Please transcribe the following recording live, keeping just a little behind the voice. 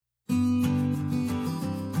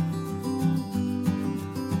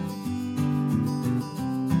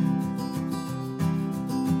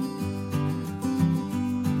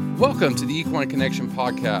Welcome to the Equine Connection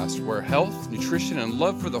podcast, where health, nutrition, and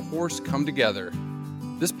love for the horse come together.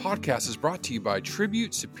 This podcast is brought to you by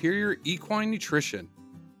Tribute Superior Equine Nutrition.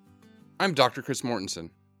 I'm Dr. Chris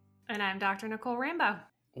Mortensen. And I'm Dr. Nicole Rambo.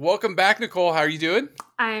 Welcome back, Nicole. How are you doing?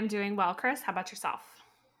 I am doing well, Chris. How about yourself?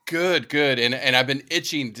 Good. And I've been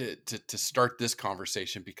itching to start this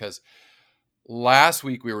conversation because last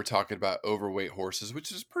week we were talking about overweight horses,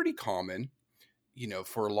 which is pretty common.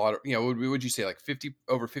 For a lot of, would you say like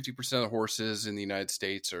over 50% of the horses in the United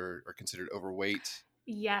States are considered overweight?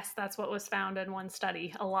 Yes, that's what was found in one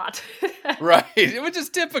study, a lot. Right, which is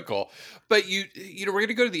typical. But we're going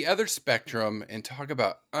to go to the other spectrum and talk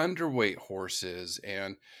about underweight horses,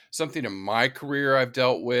 and something in my career I've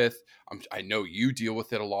dealt with. I know you deal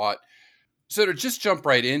with it a lot. So to just jump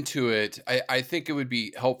right into it, I think it would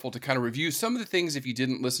be helpful to kind of review some of the things if you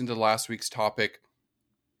didn't listen to last week's topic.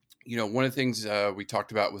 One of the things we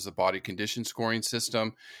talked about was the body condition scoring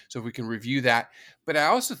system. So if we can review that. But I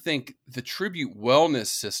also think the Tribute wellness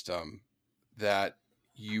system that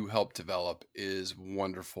you helped develop is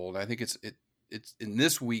wonderful. And I think it's in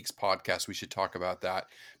this week's podcast, we should talk about that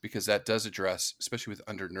because that does address, especially with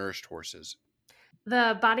undernourished horses.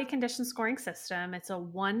 The body condition scoring system, it's a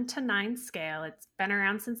 1 to 9 scale. It's been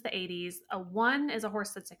around since the 80s. A 1 is a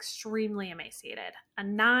horse that's extremely emaciated. A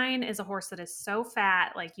 9 is a horse that is so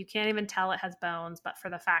fat, like you can't even tell it has bones, but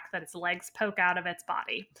for the fact that its legs poke out of its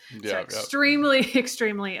body. So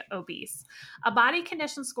extremely obese. A body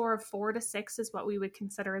condition score of 4 to 6 is what we would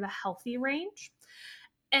consider the healthy range.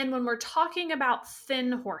 And when we're talking about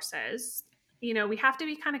thin horses, we have to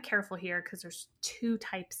be kind of careful here because there's 2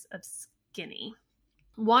 types of skinny.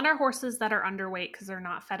 One are horses that are underweight because they're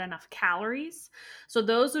not fed enough calories. So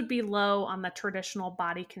those would be low on the traditional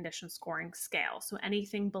body condition scoring scale. So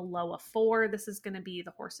anything below a 4, this is going to be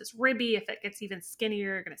the horse's ribby. If it gets even skinnier,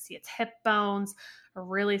 you're going to see its hip bones. A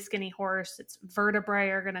really skinny horse, its vertebrae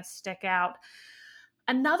are going to stick out.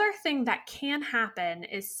 Another thing that can happen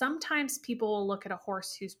is sometimes people will look at a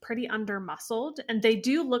horse who's pretty under-muscled and they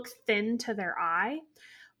do look thin to their eye,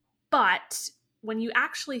 but when you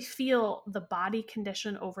actually feel the body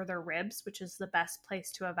condition over their ribs, which is the best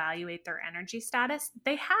place to evaluate their energy status,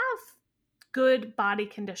 they have good body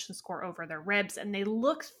condition score over their ribs, and they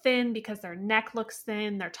look thin because their neck looks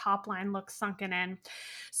thin, their top line looks sunken in.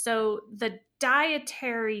 So the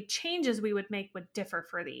dietary changes we would make would differ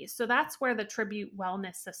for these. So that's where the Tribute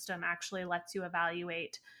wellness system actually lets you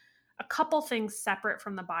evaluate a couple things separate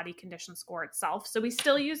from the body condition score itself. So we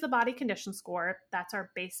still use the body condition score. That's our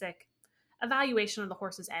basic evaluation of the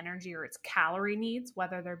horse's energy or its calorie needs,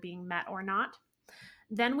 whether they're being met or not.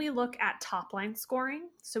 Then we look at top line scoring.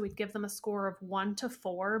 So we'd give them a score of 1 to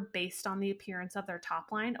 4 based on the appearance of their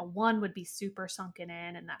top line. A 1 would be super sunken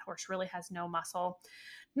in and that horse really has no muscle.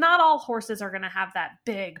 Not all horses are going to have that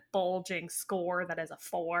big bulging score that is a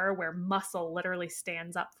 4 where muscle literally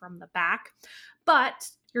stands up from the back. But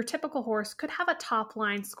your typical horse could have a top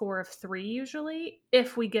line score of 3 usually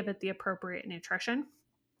if we give it the appropriate nutrition.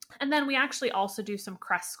 And then we actually also do some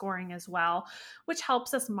crest scoring as well, which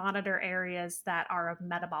helps us monitor areas that are of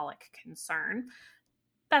metabolic concern.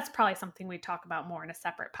 That's probably something we talk about more in a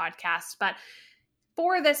separate podcast. But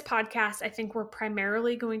for this podcast, I think we're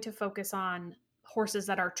primarily going to focus on horses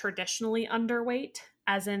that are traditionally underweight,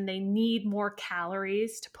 as in they need more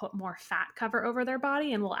calories to put more fat cover over their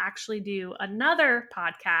body. And we'll actually do another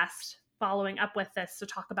podcast following up with this to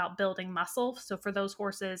talk about building muscle. So for those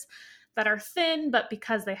horses that are thin, but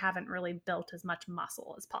because they haven't really built as much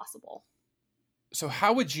muscle as possible. So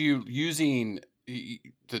how would you, using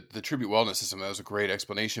the Tribute wellness system, that was a great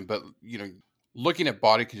explanation, but looking at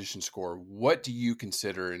body condition score, what do you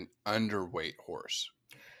consider an underweight horse?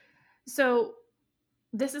 So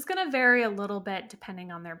this is going to vary a little bit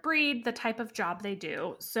depending on their breed, the type of job they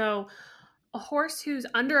do. So a horse who's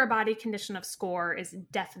under a body condition of score is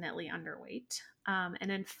definitely underweight.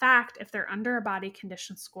 And in fact, if they're under a body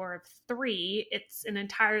condition score of 3, it's an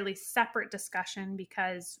entirely separate discussion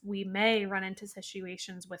because we may run into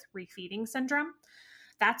situations with refeeding syndrome.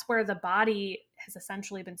 That's where the body has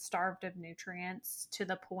essentially been starved of nutrients to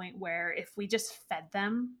the point where if we just fed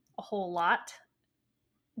them a whole lot,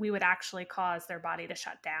 we would actually cause their body to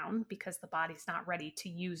shut down because the body's not ready to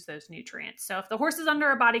use those nutrients. So if the horse is under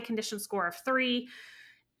a body condition score of 3,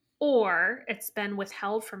 or it's been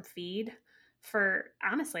withheld from feed for,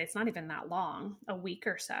 honestly, it's not even that long, a week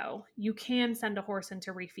or so, you can send a horse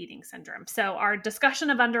into refeeding syndrome. So our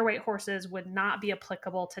discussion of underweight horses would not be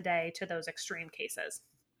applicable today to those extreme cases.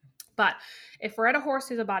 But if we're at a horse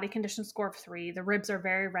who's a body condition score of 3, the ribs are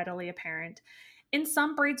very readily apparent. In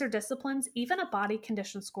some breeds or disciplines, even a body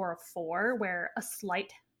condition score of 4, where a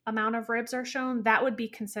slight amount of ribs are shown, that would be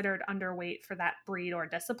considered underweight for that breed or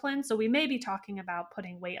discipline. So we may be talking about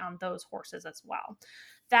putting weight on those horses as well.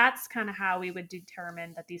 That's kind of how we would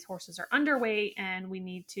determine that these horses are underweight and we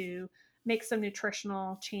need to make some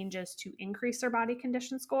nutritional changes to increase their body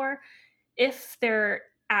condition score. If they're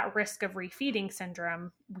at risk of refeeding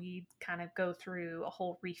syndrome, we kind of go through a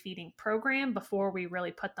whole refeeding program before we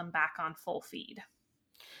really put them back on full feed.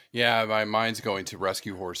 Yeah, my mind's going to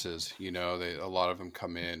rescue horses. A lot of them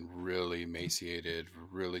come in really emaciated,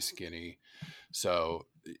 really skinny. So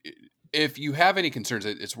if you have any concerns,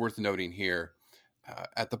 it's worth noting here.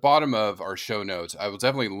 At the bottom of our show notes, I will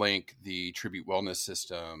definitely link the Tribute Wellness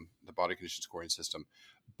System, the body condition scoring system,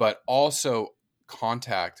 but also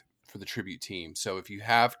contact for the Tribute team. So if you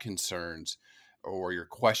have concerns or you're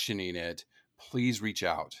questioning it, please reach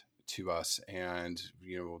out to us and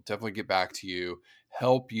we'll definitely get back to you,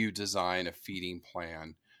 help you design a feeding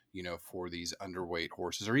plan for these underweight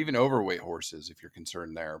horses or even overweight horses if you're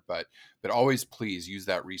concerned there. But always please use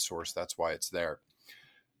that resource. That's why it's there.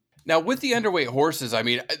 Now, with the underweight horses, I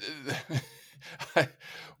mean,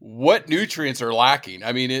 what nutrients are lacking?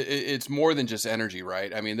 I mean, it's more than just energy,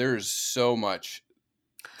 right? I mean, there's so much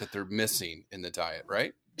that they're missing in the diet,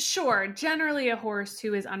 right? Sure. Generally, a horse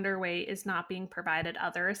who is underweight is not being provided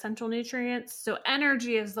other essential nutrients. So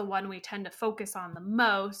energy is the one we tend to focus on the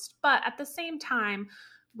most. But at the same time,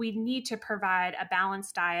 we need to provide a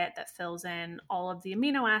balanced diet that fills in all of the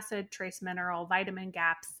amino acid, trace mineral, vitamin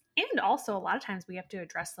gaps. And also, a lot of times we have to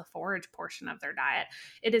address the forage portion of their diet.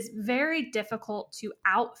 It is very difficult to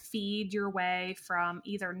outfeed your way from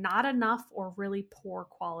either not enough or really poor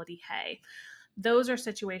quality hay. Those are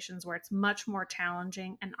situations where it's much more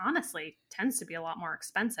challenging and honestly tends to be a lot more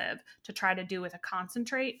expensive to try to do with a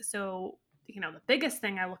concentrate. So, the biggest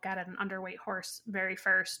thing I look at an underweight horse very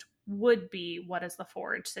first would be, what is the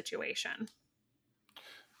forage situation?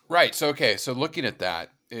 Right. So, okay. So looking at that,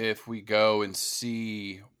 if we go and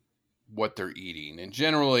see what they're eating, and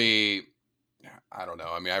generally, I don't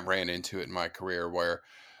know. I mean, I ran into it in my career where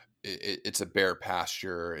it's a bare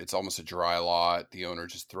pasture. It's almost a dry lot. The owner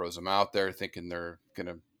just throws them out there thinking they're going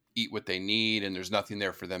to eat what they need, and there's nothing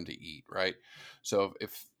there for them to eat, right? So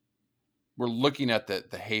if we're looking at the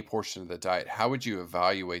hay portion of the diet, how would you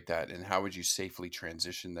evaluate that, and how would you safely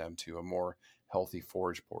transition them to a more healthy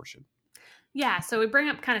forage portion? Yeah, so we bring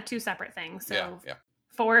up kind of two separate things. So Yeah.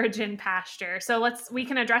 Forage and pasture. So we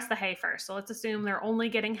can address the hay first. So let's assume they're only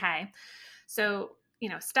getting hay. So,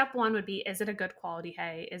 step one would be, is it a good quality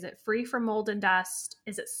hay? Is it free from mold and dust?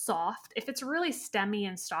 Is it soft? If it's really stemmy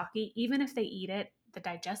and stocky, even if they eat it, the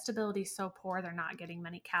digestibility is so poor, they're not getting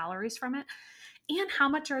many calories from it. And how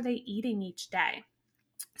much are they eating each day?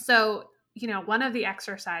 So, one of the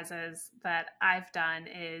exercises that I've done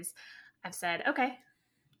is I've said, okay,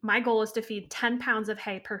 my goal is to feed 10 pounds of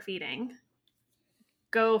hay per feeding.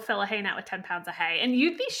 Go fill a hay net with 10 pounds of hay. And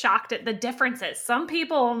you'd be shocked at the differences. Some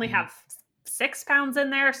people only have 6 pounds in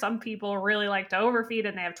there. Some people really like to overfeed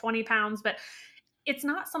and they have 20 pounds. But it's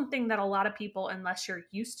not something that a lot of people, unless you're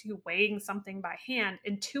used to weighing something by hand,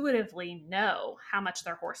 intuitively know how much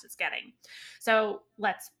their horse is getting. So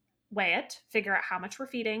let's weigh it, figure out how much we're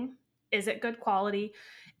feeding. Is it good quality?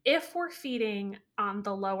 If we're feeding on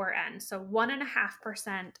the lower end, so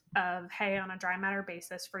 1.5% of hay on a dry matter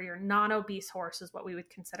basis for your non-obese horse is what we would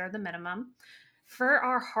consider the minimum. For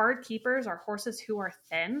our hard keepers, our horses who are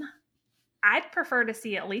thin, I'd prefer to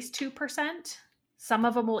see at least 2%. Some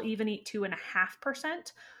of them will even eat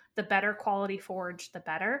 2.5%. The better quality forage, the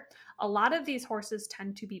better. A lot of these horses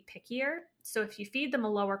tend to be pickier. So if you feed them a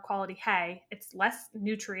lower quality hay, it's less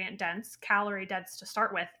nutrient dense, calorie dense to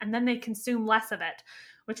start with, and then they consume less of it,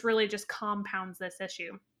 which really just compounds this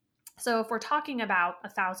issue. So if we're talking about a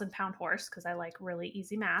 1,000-pound horse, because I like really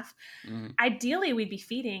easy math, ideally we'd be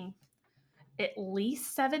feeding at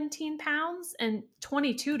least 17 pounds, and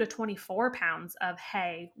 22 to 24 pounds of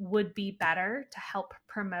hay would be better to help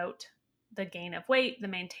promote the gain of weight, the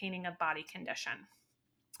maintaining of body condition.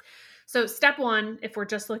 So step one, if we're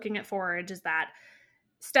just looking at forage, is that.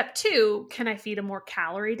 Step two, can I feed a more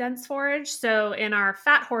calorie dense forage? So in our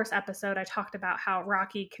fat horse episode, I talked about how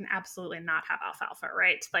Rocky can absolutely not have alfalfa,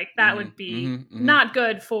 right? Like that would be not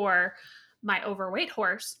good for my overweight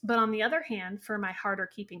horse. But on the other hand, for my harder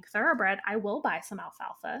keeping thoroughbred, I will buy some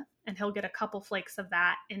alfalfa and he'll get a couple flakes of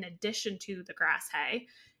that in addition to the grass hay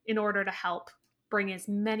in order to help bring as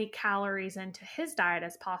many calories into his diet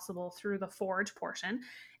as possible through the forage portion.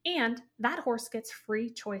 And that horse gets free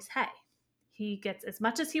choice hay. He gets as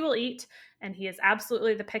much as he will eat, and he is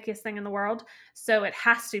absolutely the pickiest thing in the world. So it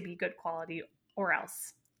has to be good quality or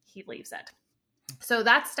else he leaves it. So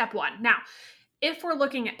that's step one. Now, if we're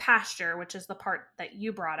looking at pasture, which is the part that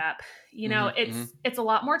you brought up, Mm-hmm. it's a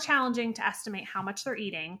lot more challenging to estimate how much they're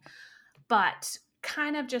eating, but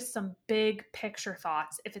kind of just some big picture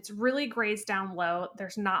thoughts. If it's really grazed down low,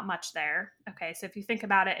 there's not much there. Okay, so if you think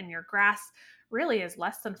about it and your grass really is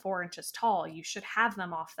less than 4 inches tall, you should have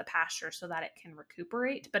them off the pasture so that it can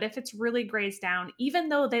recuperate. But if it's really grazed down, even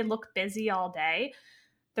though they look busy all day,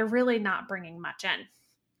 they're really not bringing much in.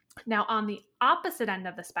 Now, on the opposite end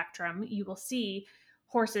of the spectrum, you will see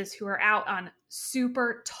horses who are out on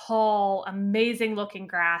super tall, amazing looking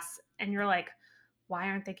grass, and you're like, why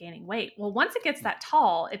aren't they gaining weight? Well, once it gets that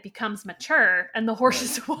tall, it becomes mature, and the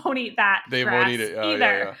horses won't eat that They grass won't eat it. Oh,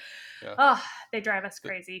 either. Yeah. Oh, they drive us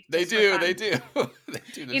crazy. They do. They do.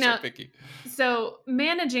 They're so picky. So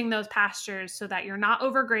managing those pastures so that you're not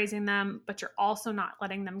overgrazing them, but you're also not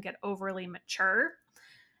letting them get overly mature.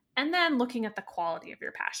 And then looking at the quality of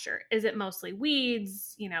your pasture. Is it mostly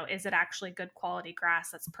weeds? Is it actually good quality grass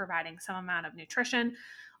that's providing some amount of nutrition?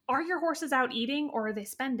 Are your horses out eating, or are they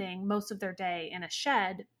spending most of their day in a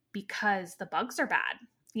shed because the bugs are bad?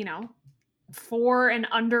 For an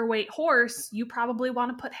underweight horse, you probably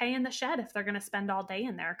want to put hay in the shed if they're going to spend all day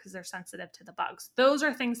in there because they're sensitive to the bugs. Those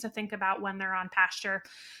are things to think about when they're on pasture.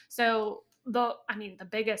 So the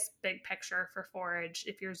biggest big picture for forage,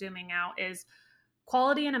 if you're zooming out, is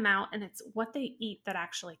quality and amount, and it's what they eat that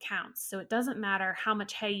actually counts. So it doesn't matter how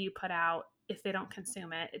much hay you put out if they don't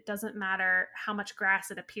consume it. It doesn't matter how much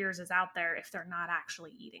grass it appears is out there if they're not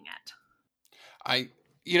actually eating it.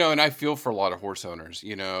 And I feel for a lot of horse owners,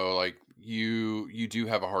 like you do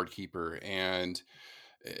have a hard keeper, and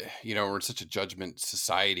we're in such a judgment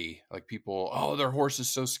society. Like people, oh, their horse is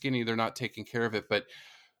so skinny, they're not taking care of it. But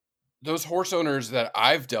those horse owners that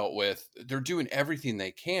I've dealt with, they're doing everything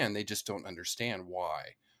they can. They just don't understand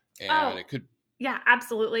why. And it could. Yeah,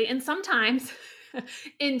 absolutely. And sometimes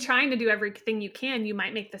in trying to do everything you can, you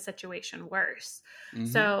might make the situation worse. Mm-hmm.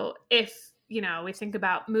 So if, we think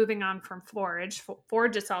about moving on from forage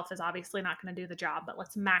itself is obviously not going to do the job, but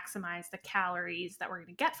let's maximize the calories that we're going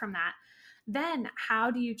to get from that. Then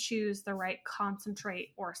how do you choose the right concentrate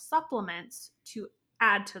or supplements to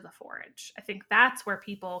add to the forage? I think that's where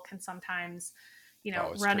people can sometimes,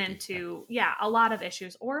 run tricky. Into, a lot of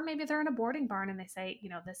issues. Or maybe they're in a boarding barn and they say,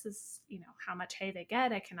 this is, how much hay they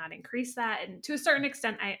get. I cannot increase that. And to a certain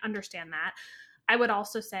extent, I understand that. I would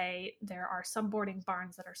also say there are some boarding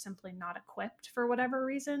barns that are simply not equipped for whatever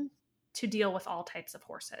reason to deal with all types of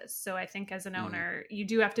horses. So I think as an owner, you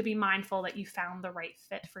do have to be mindful that you found the right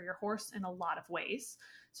fit for your horse in a lot of ways.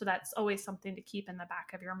 So that's always something to keep in the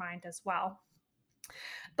back of your mind as well.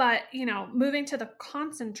 But, moving to the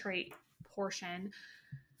concentrate portion,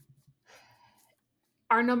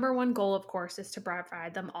 our number one goal, of course, is to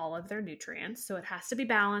provide them all of their nutrients. So it has to be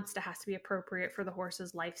balanced. It has to be appropriate for the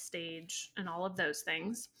horse's life stage and all of those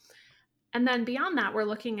things. And then beyond that, we're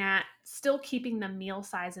looking at still keeping the meal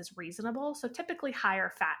sizes reasonable. So typically higher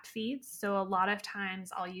fat feeds. So a lot of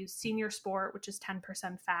times I'll use Senior Sport, which is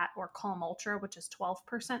 10% fat, or Calm Ultra, which is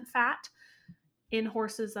 12% fat, in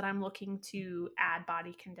horses that I'm looking to add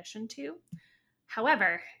body condition to.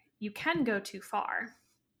 However, you can go too far.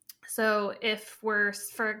 So if we're,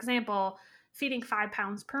 for example, feeding 5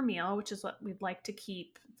 pounds per meal, which is what we'd like to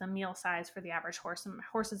keep the meal size for the average horse, and my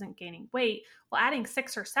horse isn't gaining weight, well, adding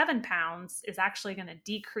 6 or 7 pounds is actually going to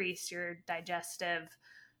decrease your digestive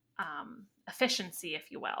efficiency,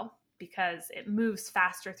 if you will, because it moves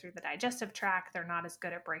faster through the digestive tract. They're not as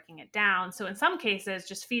good at breaking it down. So in some cases,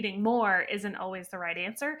 just feeding more isn't always the right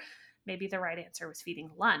answer. Maybe the right answer was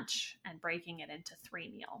feeding lunch and breaking it into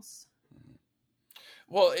 3 meals.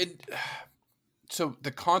 Well, so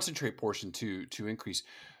the concentrate portion to increase,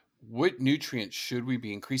 what nutrients should we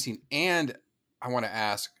be increasing? And I want to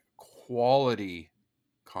ask, quality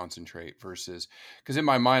concentrate versus, because in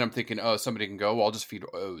my mind I'm thinking, oh, somebody can go, well, I'll just feed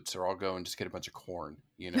oats, or I'll go and just get a bunch of corn,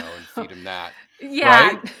 and feed them that. Yeah,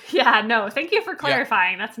 right? Yeah, no, thank you for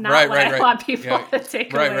clarifying. That's not what I want people to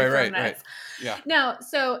take away from this. Yeah. No,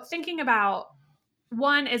 so thinking about,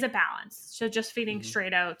 one, is it balanced? So just feeding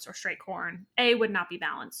straight oats or straight corn, A, would not be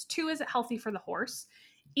balanced. 2, is it healthy for the horse?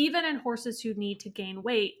 Even in horses who need to gain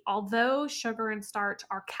weight, although sugar and starch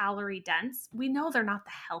are calorie dense, we know they're not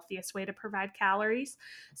the healthiest way to provide calories.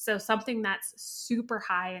 So something that's super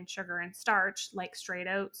high in sugar and starch, like straight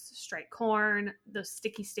oats, straight corn, those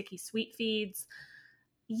sticky sweet feeds,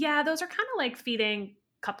 those are kind of like feeding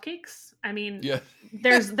cupcakes. I mean,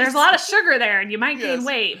 there's a lot of sugar there and you might gain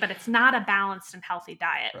weight, but it's not a balanced and healthy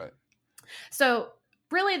diet. Right. So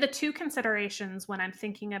really the 2 considerations when I'm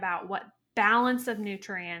thinking about what balance of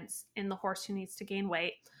nutrients in the horse who needs to gain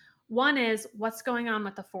weight, one is what's going on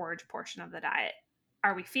with the forage portion of the diet.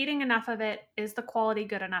 Are we feeding enough of it? Is the quality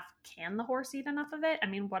good enough? Can the horse eat enough of it? I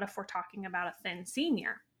mean, what if we're talking about a thin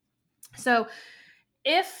senior? So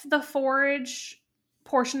if the forage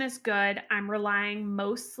portion is good, I'm relying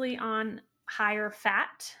mostly on higher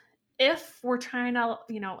fat. If we're trying to,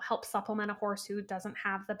 help supplement a horse who doesn't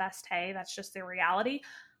have the best hay, that's just the reality.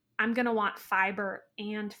 I'm going to want fiber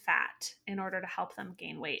and fat in order to help them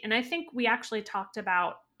gain weight. And I think we actually talked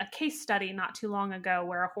about a case study not too long ago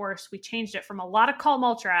where a horse, we changed it from a lot of Calm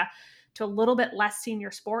Ultra to a little bit less senior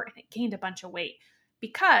sport, and it gained a bunch of weight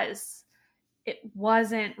because it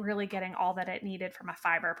wasn't really getting all that it needed from a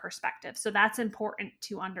fiber perspective. So that's important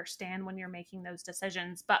to understand when you're making those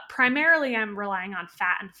decisions. But primarily, I'm relying on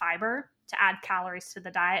fat and fiber to add calories to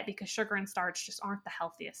the diet because sugar and starch just aren't the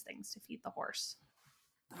healthiest things to feed the horse.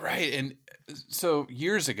 Right. And so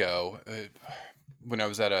years ago, when I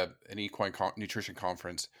was at an equine nutrition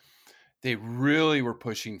conference, they really were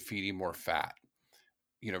pushing feeding more fat,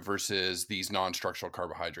 versus these non-structural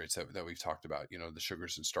carbohydrates that we've talked about, the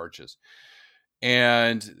sugars and starches.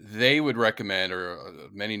 And they would recommend, or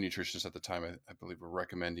many nutritionists at the time, I believe, were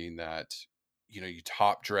recommending that, you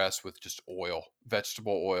top dress with just oil,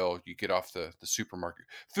 vegetable oil. You get off the supermarket,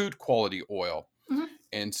 food quality oil. Mm-hmm.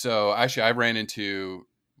 And so actually I ran into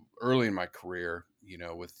early in my career,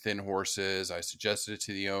 with thin horses. I suggested it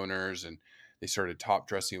to the owners and they started top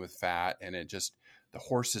dressing with fat, and the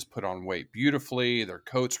horses put on weight beautifully. Their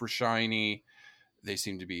coats were shiny. They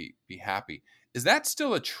seemed to be happy. Is that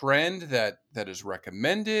still a trend that is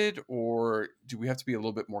recommended, or do we have to be a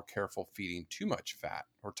little bit more careful feeding too much fat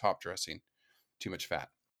or top dressing too much fat?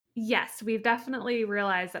 Yes, we've definitely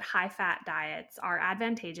realized that high fat diets are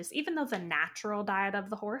advantageous, even though the natural diet of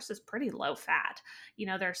the horse is pretty low fat.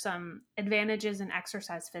 There's some advantages in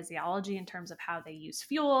exercise physiology in terms of how they use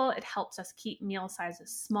fuel. It helps us keep meal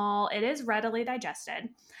sizes small. It is readily digested.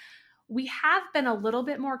 We have been a little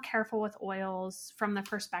bit more careful with oils from the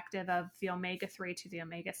perspective of the omega-3 to the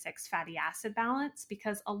omega-6 fatty acid balance,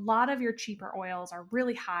 because a lot of your cheaper oils are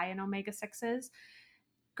really high in omega-6s.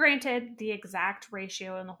 Granted, the exact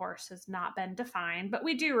ratio in the horse has not been defined, but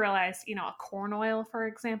we do realize, a corn oil, for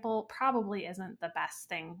example, probably isn't the best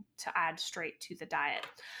thing to add straight to the diet.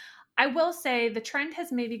 I will say the trend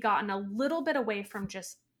has maybe gotten a little bit away from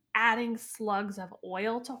just adding slugs of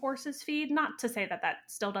oil to horses' feed. Not to say that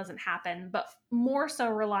still doesn't happen, but more so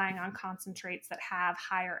relying on concentrates that have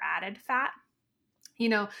higher added fat.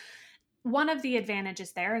 One of the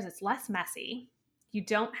advantages there is it's less messy. You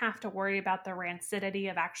don't have to worry about the rancidity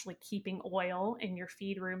of actually keeping oil in your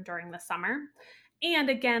feed room during the summer. And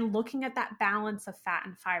again, looking at that balance of fat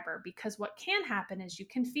and fiber, because what can happen is you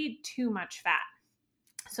can feed too much fat.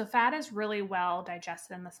 So fat is really well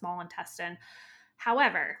digested in the small intestine.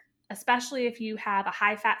 However, especially if you have a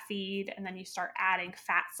high fat feed and then you start adding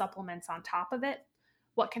fat supplements on top of it,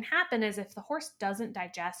 what can happen is if the horse doesn't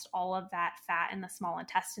digest all of that fat in the small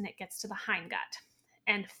intestine, it gets to the hindgut.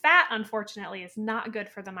 And fat, unfortunately, is not good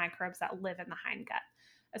for the microbes that live in the hindgut,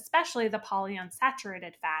 especially the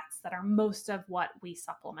polyunsaturated fats that are most of what we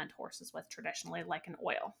supplement horses with traditionally, like an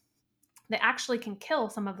oil. They actually can kill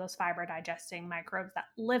some of those fiber digesting microbes that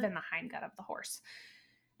live in the hindgut of the horse.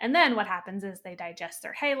 And then what happens is they digest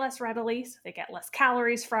their hay less readily, so they get less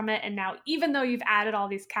calories from it. And now, even though you've added all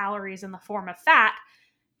these calories in the form of fat,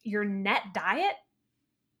 your net diet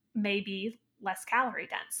may be less calorie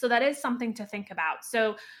dense. So that is something to think about.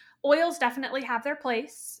 So oils definitely have their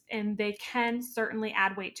place and they can certainly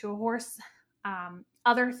add weight to a horse.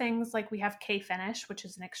 Other things like we have K-Finish, which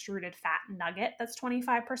is an extruded fat nugget that's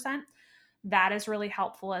 25%. That is really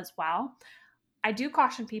helpful as well. I do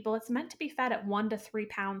caution people, it's meant to be fed at 1 to 3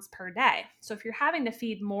 pounds per day. So if you're having to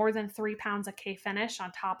feed more than 3 pounds of K-Finish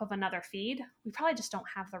on top of another feed, we probably just don't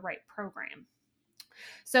have the right program.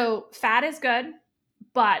 So fat is good,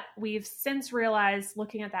 but we've since realized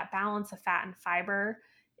looking at that balance of fat and fiber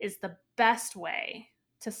is the best way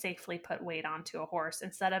to safely put weight onto a horse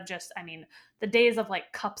instead of just, the days of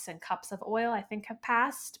like cups and cups of oil I think have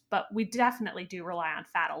passed, but we definitely do rely on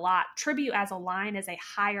fat a lot. Tribute as a line is a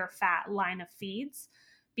higher fat line of feeds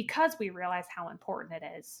because we realize how important it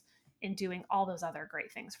is in doing all those other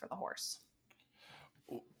great things for the horse.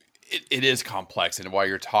 It is complex. And while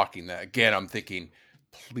you're talking that, again, I'm thinking,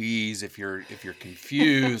 please, if you're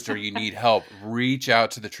confused or you need help, reach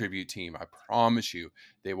out to the Tribute team. I promise you,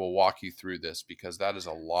 they will walk you through this because that is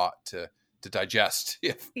a lot to digest.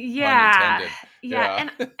 If pun intended. Yeah.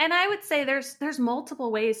 And I would say there's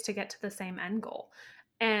multiple ways to get to the same end goal,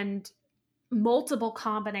 and multiple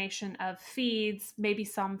combination of feeds, maybe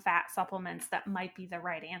some fat supplements that might be the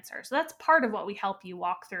right answer. So that's part of what we help you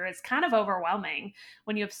walk through. It's kind of overwhelming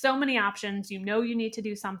when you have so many options. You need to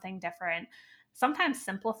do something different. Sometimes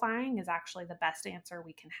simplifying is actually the best answer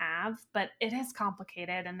we can have, but it is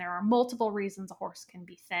complicated and there are multiple reasons a horse can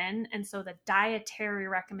be thin. And so the dietary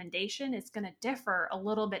recommendation is going to differ a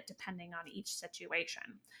little bit depending on each situation.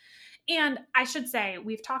 And I should say,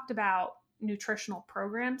 we've talked about nutritional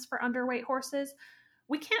programs for underweight horses.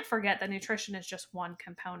 We can't forget that nutrition is just one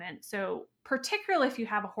component. So, particularly if you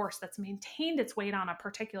have a horse that's maintained its weight on a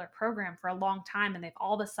particular program for a long time and they've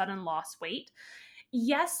all of a sudden lost weight,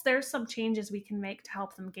 yes, there's some changes we can make to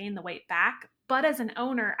help them gain the weight back. But as an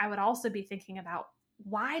owner, I would also be thinking about,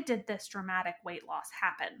 why did this dramatic weight loss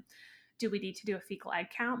happen? Do we need to do a fecal egg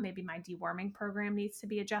count? Maybe my deworming program needs to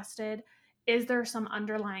be adjusted. Is there some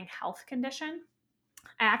underlying health condition?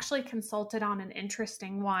 I actually consulted on an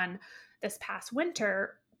interesting one this past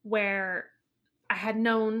winter where I had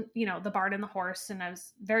known, the barn and the horse, and I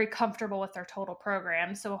was very comfortable with their total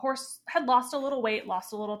program. So a horse had lost a little weight,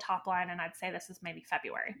 lost a little top line, and I'd say this is maybe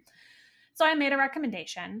February. So I made a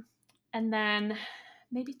recommendation. And then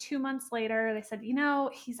maybe 2 months later, they said,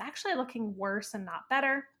 he's actually looking worse and not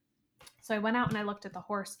better. So I went out and I looked at the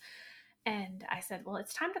horse and I said, well,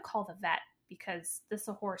 it's time to call the vet because this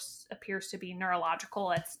horse appears to be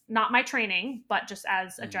neurological. It's not my training, but just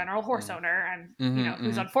as a general horse owner and,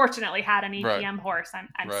 who's unfortunately had an EPM horse,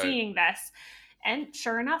 I'm seeing this. And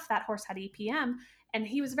sure enough, that horse had EPM and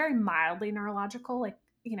he was very mildly neurological.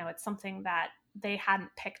 It's something that they hadn't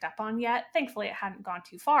picked up on yet. Thankfully, it hadn't gone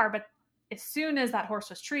too far, but as soon as that horse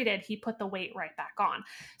was treated, he put the weight right back on.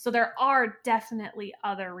 So there are definitely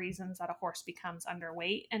other reasons that a horse becomes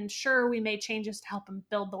underweight. And sure, we made changes to help him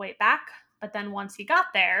build the weight back. But then once he got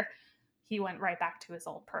there, he went right back to his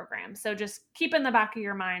old program. So just keep in the back of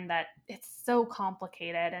your mind that it's so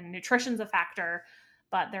complicated and nutrition's a factor,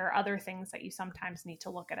 but there are other things that you sometimes need to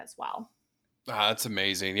look at as well. That's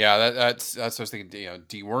amazing. Yeah, that's what I was thinking.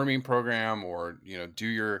 Deworming program, or do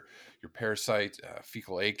your parasite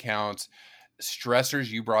fecal egg counts. Stressors,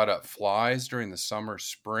 you brought up flies during the summer,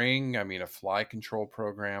 spring. I mean, a fly control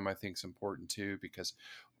program I think is important too, because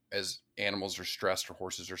as animals are stressed or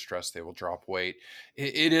horses are stressed, they will drop weight.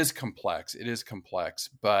 It is complex.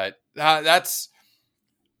 But that's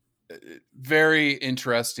very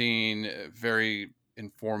interesting, very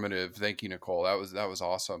informative. Thank you, Nicole. That was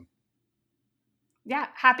awesome. Yeah,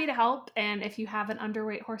 happy to help. And if you have an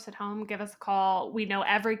underweight horse at home, give us a call. We know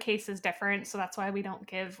every case is different, so that's why we don't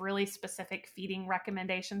give really specific feeding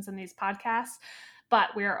recommendations in these podcasts. But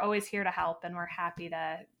we're always here to help, and we're happy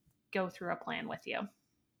to go through a plan with you.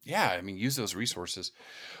 Yeah, use those resources.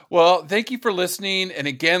 Well, thank you for listening. And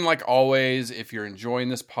again, like always, if you're enjoying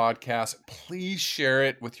this podcast, please share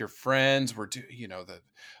it with your friends.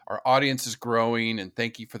 Our audience is growing, and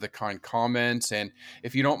thank you for the kind comments. And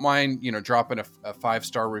if you don't mind, dropping a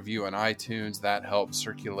 5-star review on iTunes, that helps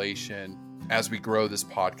circulation as we grow this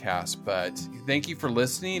podcast. But thank you for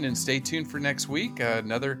listening, and stay tuned for next week.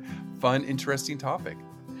 Another fun, interesting topic.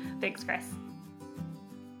 Thanks, Chris.